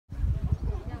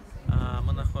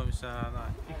находимся на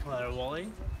Ихлара,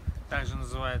 также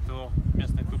называют его в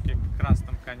местной турке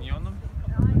Красным каньоном,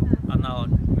 аналог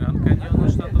Гранд каньона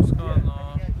штатовского,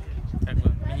 но как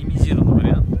бы минимизированный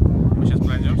вариант. Мы сейчас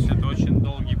пройдемся, это очень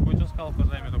долгий путь, он сказал,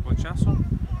 займет около часу.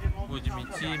 Будем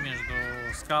идти между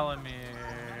скалами,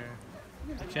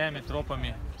 путями,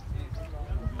 тропами.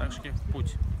 Так что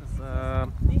путь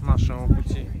нашего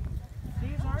пути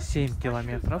 7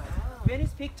 километров.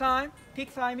 Видите,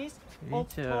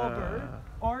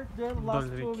 вдоль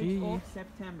реки.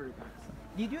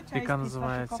 Река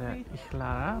называется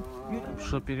Ихlara,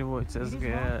 что переводится СГ.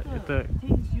 Это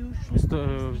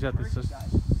взято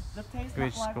с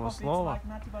греческого слова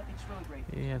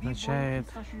и означает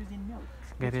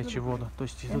горячую воду. То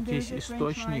есть тут есть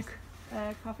источник,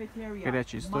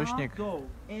 горячий источник,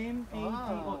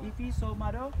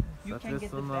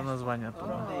 соответственно, название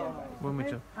оттуда.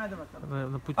 Будем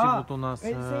на пути будут у нас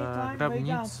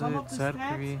гробницы,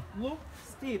 церкви.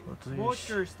 Вот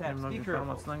немного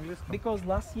информации на английском. Because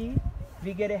last year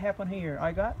we get it happen here.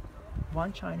 I got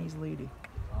one Chinese lady.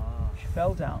 She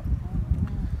fell down.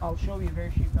 I'll show you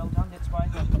where she fell down. That's why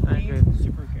I'm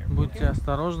super careful. Будьте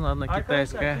осторожны, одна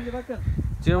китайская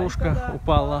девушка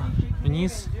упала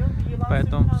вниз,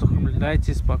 поэтому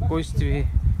соблюдайте спокойствие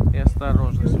и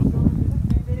осторожность.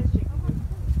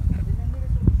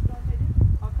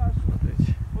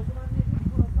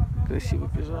 Красивые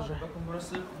пейзажи.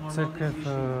 Церковь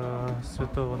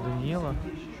святого Даниила,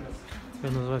 ее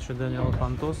называют еще Даниила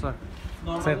Пантоса.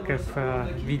 Церковь в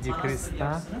виде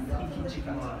креста.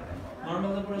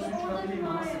 Normalde burası 3 katlı bir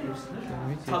manastır yapısıdır.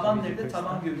 Taban nerede?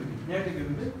 Taban gömülü. Nerede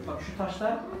gömülü? Bak şu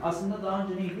taşlar aslında daha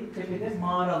önce neydi? Tepede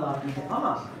mağaralardı.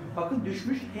 Ama bakın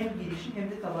düşmüş hem girişi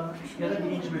hem de tabanı ya da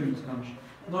birinci bölümü tıkamış.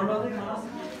 Normalde manastır.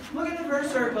 Look at the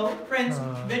first circle. Friends,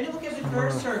 when you look at the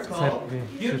first circle,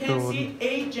 you can see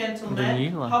 8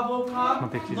 gentlemen.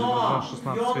 Habakkuk, Noah,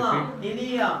 Jonah,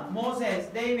 Elijah,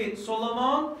 Moses, David,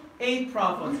 Solomon, 8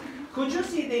 prophets. Could you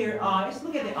see their eyes?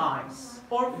 Look at the eyes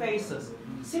or faces.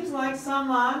 Seems like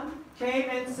someone came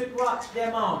and scratched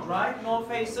them out, right? No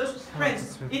faces.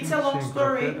 Friends, it's a long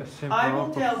story. I will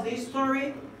tell this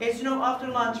story. As you know, after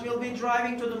lunch we'll be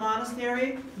driving to the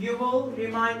monastery. You will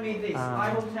remind me this.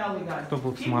 I will tell you guys. Кто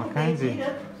был в Самарканде,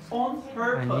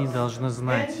 они должны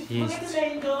знать, есть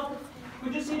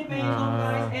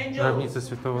гробница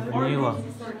святого Даниила,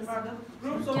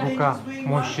 рука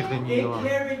мощи Даниила.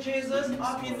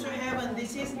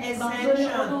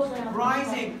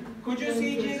 Could you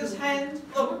see Jesus' hand?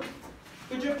 Look.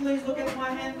 Could you please look at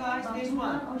my hand, guys? This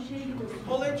one.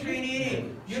 Holy Trinity.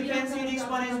 You can see this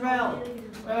one as well.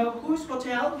 Whose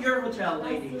hotel? Your hotel,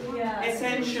 lady.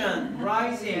 Ascension,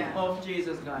 rising of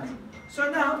Jesus, guys. So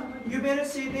now, you better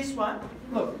see this one.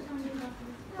 Look.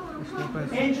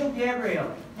 Angel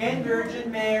Gabriel and Virgin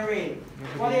Mary.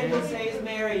 What it will say is,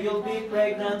 Mary, you'll be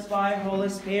pregnant by Holy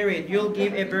Spirit. You'll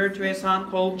give a birth to a son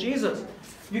called Jesus.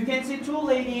 You can see two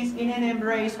ladies in an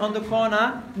embrace on the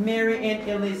corner, Mary and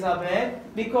Elizabeth,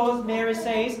 because Mary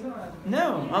says,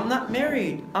 no, I'm not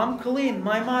married. I'm clean.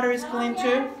 My mother is clean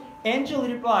too. Angel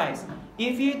replies,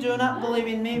 if you do not believe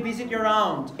in me, visit your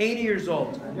aunt, 80 years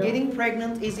old. Getting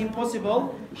pregnant is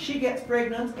impossible. She gets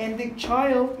pregnant and the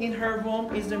child in her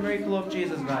womb is the miracle of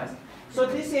Jesus, guys. So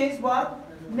this is what?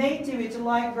 Nativity,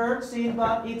 like birth scene,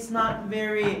 but it's not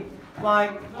very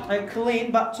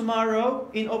clean, but tomorrow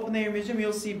in Open Air Museum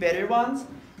you'll see better ones.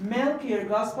 Melchior,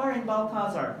 Gaspar and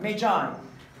Balthazar, Magi.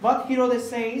 What Herod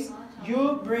says,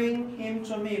 you bring him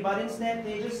to me, but instead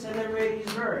they just celebrate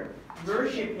his birth,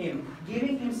 worship him,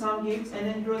 giving him some gifts, and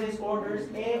then Herod orders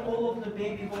all of the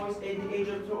baby boys at the age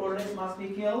of 2 or less must be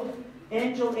killed.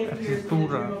 Angel appears in the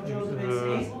dream of Joseph and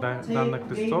says,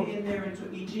 take baby and Mary to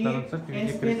Egypt and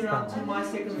spin around to my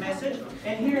second message.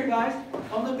 And here guys,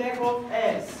 on the back of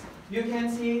S, you can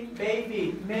see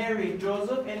baby, Mary,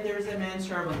 Joseph, and there is a man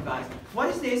servant, guys. What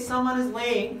is this? Someone is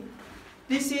laying.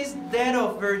 This is death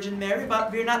of Virgin Mary,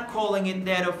 but we're not calling it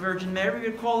death of Virgin Mary.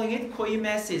 We're calling it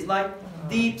koimesis, like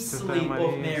deep sleep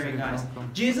of Mary, guys.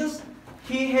 Jesus,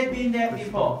 he had been there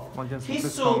before.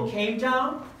 His soul came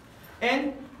down,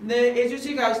 and as you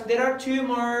see, guys, there are two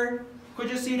more. Could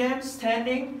you see them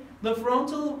standing? The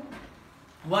frontal.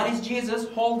 One is Jesus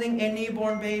holding a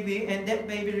newborn baby, and that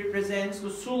baby represents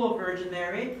the soul of Virgin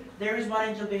Mary. There is one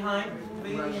angel behind.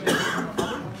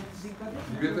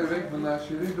 Век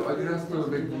монашери, до 11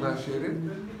 век монашери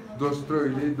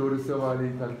достроили, дорисовали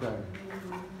и так далее.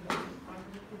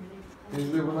 Из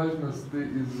важности,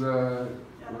 из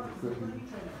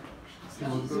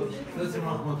Кстати,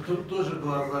 Махмуд, тут тоже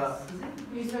глаза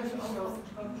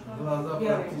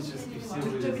практически все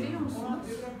вырезаны.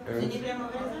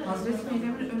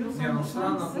 Не, ну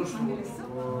странно то, что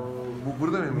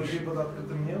Burada mıymış? внутри под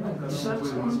открытым небом,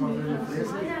 когда мы смотрели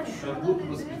фрески, как будто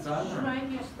бы специально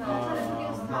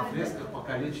на фресках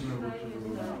покалечены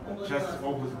вот часть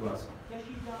область глаз.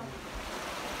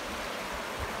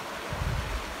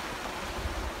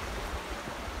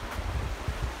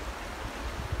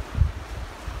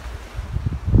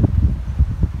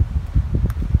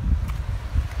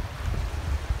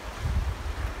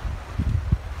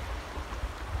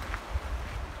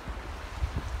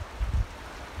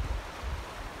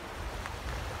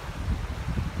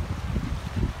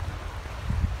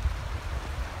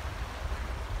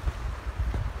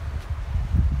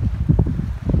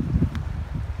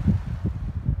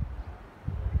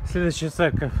 Следующая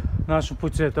церковь на нашем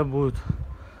пути это будет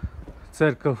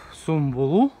церковь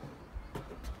Сумбулу.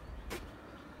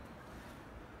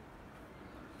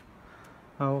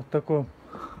 А вот в таком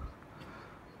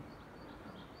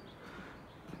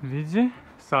виде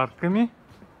с арками.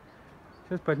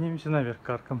 Сейчас поднимемся наверх к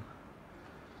аркам.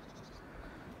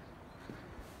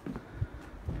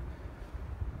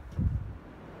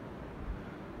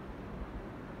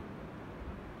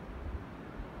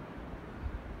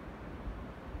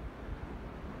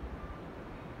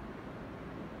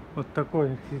 Вот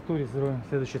такой архитектуре строим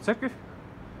следующая церковь.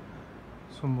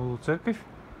 Сумбулу церковь.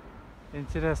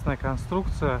 Интересная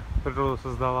конструкция природа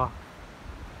создала.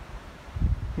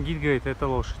 Гид говорит, это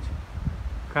лошадь.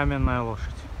 Каменная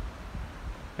лошадь.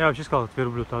 Я вообще сказал, это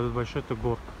верблюд, а тут большой это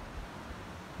горб.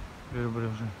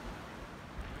 Верблюжий.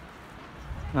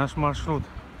 Наш маршрут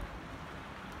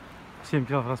 7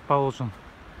 километров расположен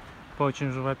по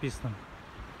очень живописным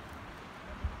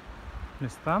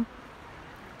местам.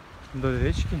 Вдоль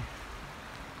речки.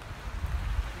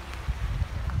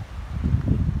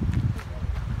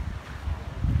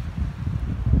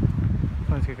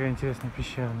 Смотрите, какая интересная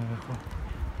пещера наверху.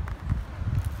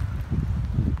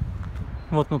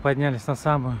 Вот мы поднялись на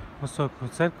самую высокую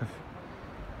церковь.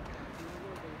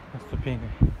 На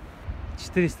ступеньках.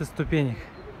 400 ступенек.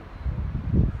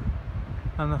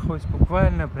 Она находится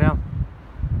буквально прям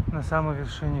на самой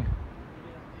вершине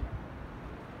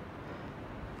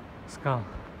скал.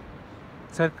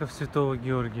 Церковь Святого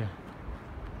Георгия.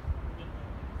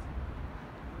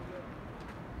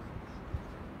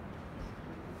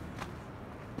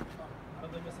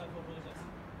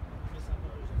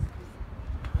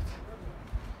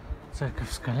 Церковь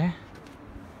в скале.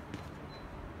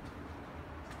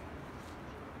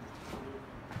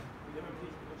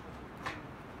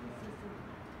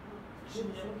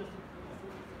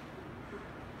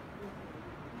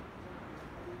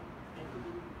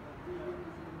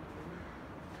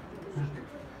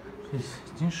 Здесь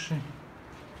ниши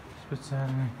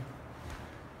специальные.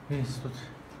 Есть тут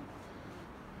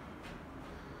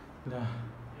для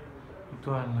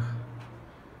ритуальных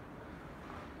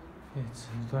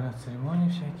церемоний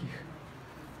всяких.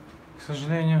 К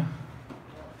сожалению,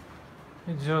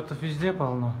 идиотов везде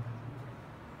полно.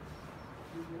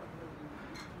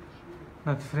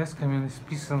 Над фресками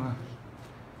написано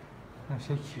на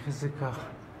всяких языках.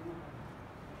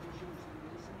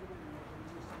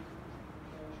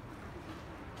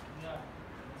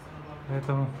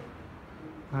 Поэтому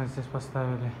здесь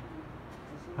поставили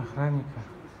охранника,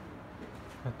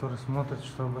 который смотрит,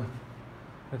 чтобы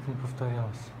это не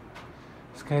повторялось.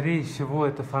 Скорее всего,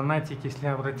 это фанатики, если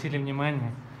обратили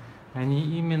внимание, они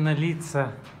именно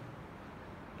лица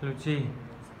людей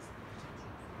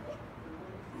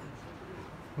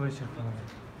вычеркнули.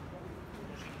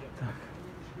 Так.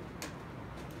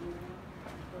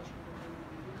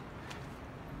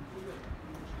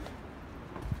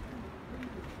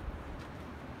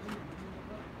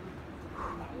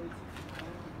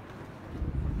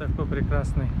 Такой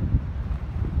прекрасный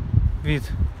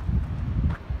вид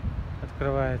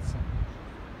открывается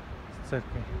с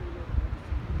церкви.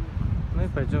 Ну и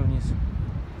пойдем вниз.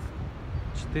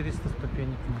 400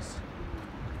 ступенек вниз.